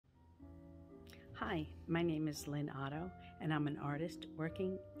Hi, my name is Lynne Oddo, and I'm an artist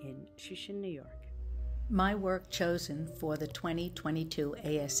working in Shushan, New York. My work chosen for the 2022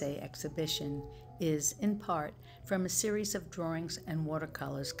 ASA exhibition is, in part, from a series of drawings and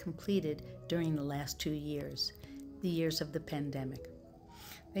watercolors completed during the last 2 years, the years of the pandemic.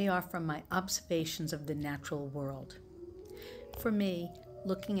 They are from my observations of the natural world. For me,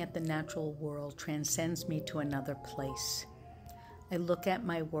 looking at the natural world transcends me to another place. I look at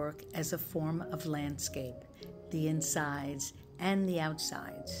my work as a form of landscape, the insides and the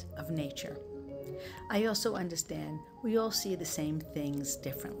outsides of nature. I also understand we all see the same things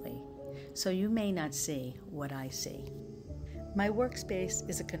differently, so you may not see what I see. My workspace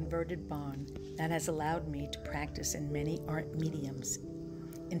is a converted barn that has allowed me to practice in many art mediums.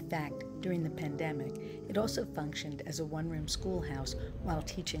 In fact, during the pandemic, it also functioned as a one-room schoolhouse while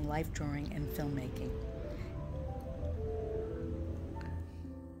teaching life drawing and filmmaking.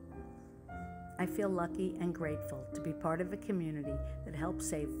 I feel lucky and grateful to be part of a community that helps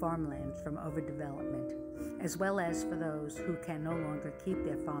save farmland from overdevelopment, as well as for those who can no longer keep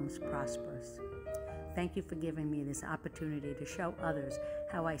their farms prosperous. Thank you for giving me this opportunity to show others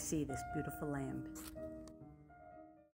how I see this beautiful land.